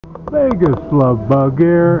VegasLoveBug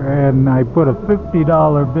here, and I put a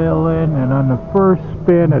 $50 bill in, and on the first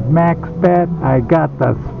spin at max bet I got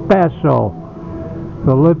the special.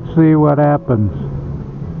 So let's see what happens.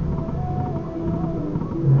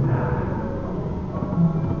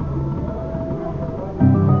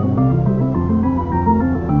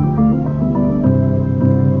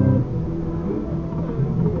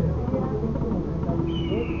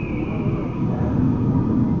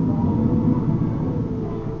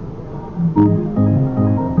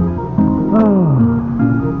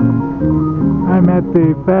 I'm at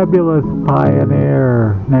the fabulous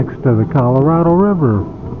Pioneer next to the Colorado River.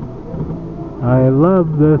 I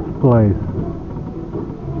love this place.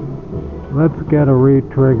 Let's get a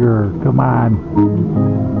re-trigger. Come on.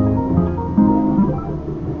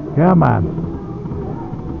 Come on.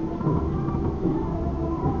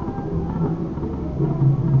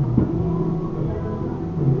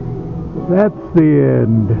 That's the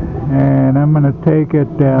end. And I'm going to take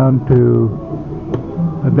it down to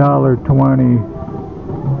 $1.20.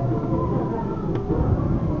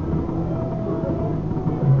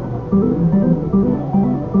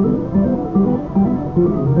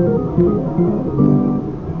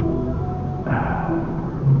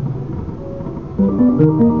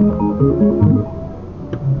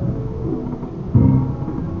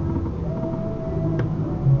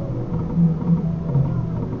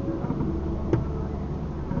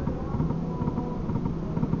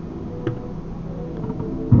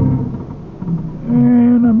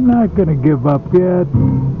 And I'm not going to give up yet.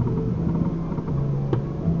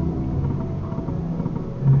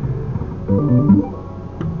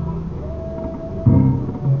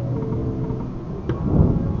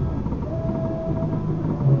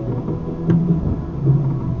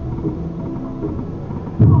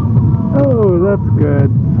 Oh, that's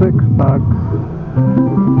good. $6.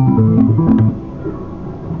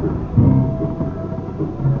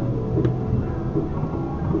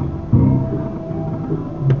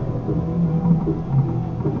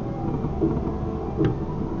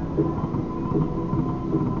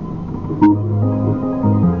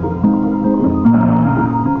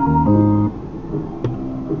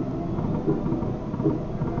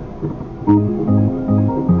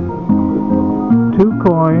 Two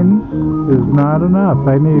coins is not enough.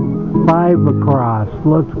 I need 5 across.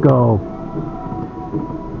 Let's go.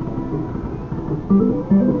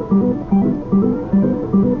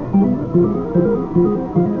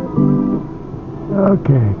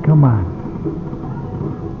 Okay, come on.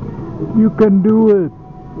 You can do it.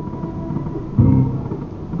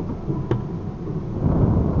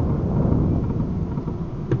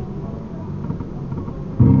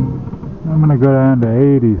 I'm gonna go down to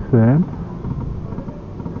 80 cents.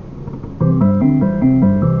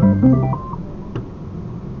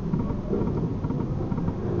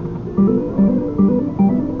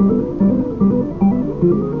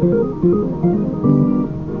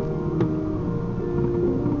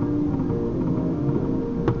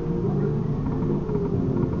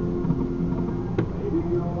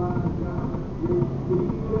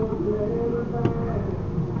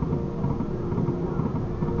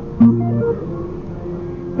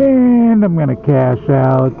 And I'm gonna cash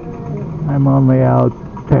out. I'm only out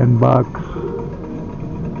 $10.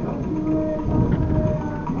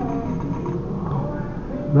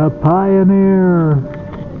 The Pioneer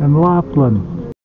in Laughlin.